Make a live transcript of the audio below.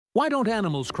Why don't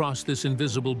animals cross this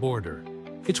invisible border?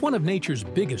 It's one of nature's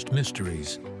biggest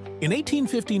mysteries. In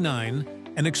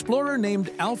 1859, an explorer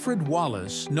named Alfred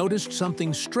Wallace noticed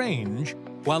something strange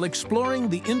while exploring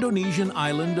the Indonesian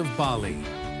island of Bali.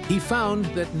 He found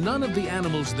that none of the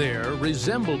animals there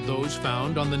resembled those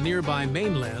found on the nearby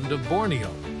mainland of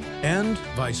Borneo, and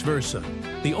vice versa.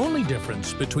 The only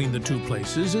difference between the two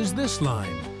places is this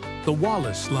line, the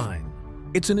Wallace Line.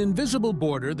 It's an invisible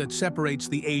border that separates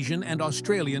the Asian and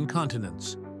Australian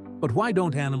continents. But why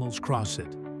don't animals cross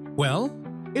it? Well,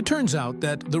 it turns out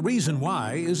that the reason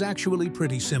why is actually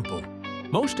pretty simple.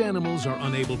 Most animals are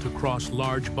unable to cross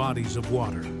large bodies of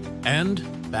water.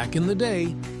 And, back in the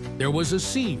day, there was a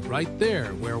sea right there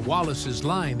where Wallace's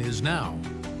Line is now.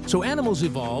 So animals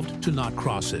evolved to not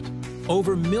cross it.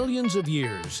 Over millions of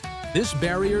years, this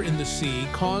barrier in the sea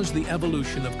caused the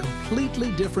evolution of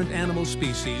completely different animal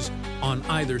species on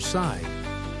either side.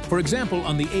 For example,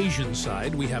 on the Asian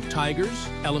side, we have tigers,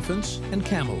 elephants, and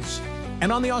camels.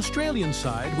 And on the Australian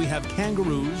side, we have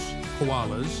kangaroos,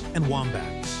 koalas, and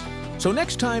wombats. So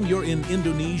next time you're in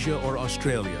Indonesia or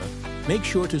Australia, make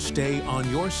sure to stay on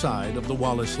your side of the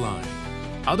Wallace Line.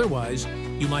 Otherwise,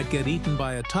 you might get eaten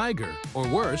by a tiger, or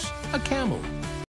worse, a camel.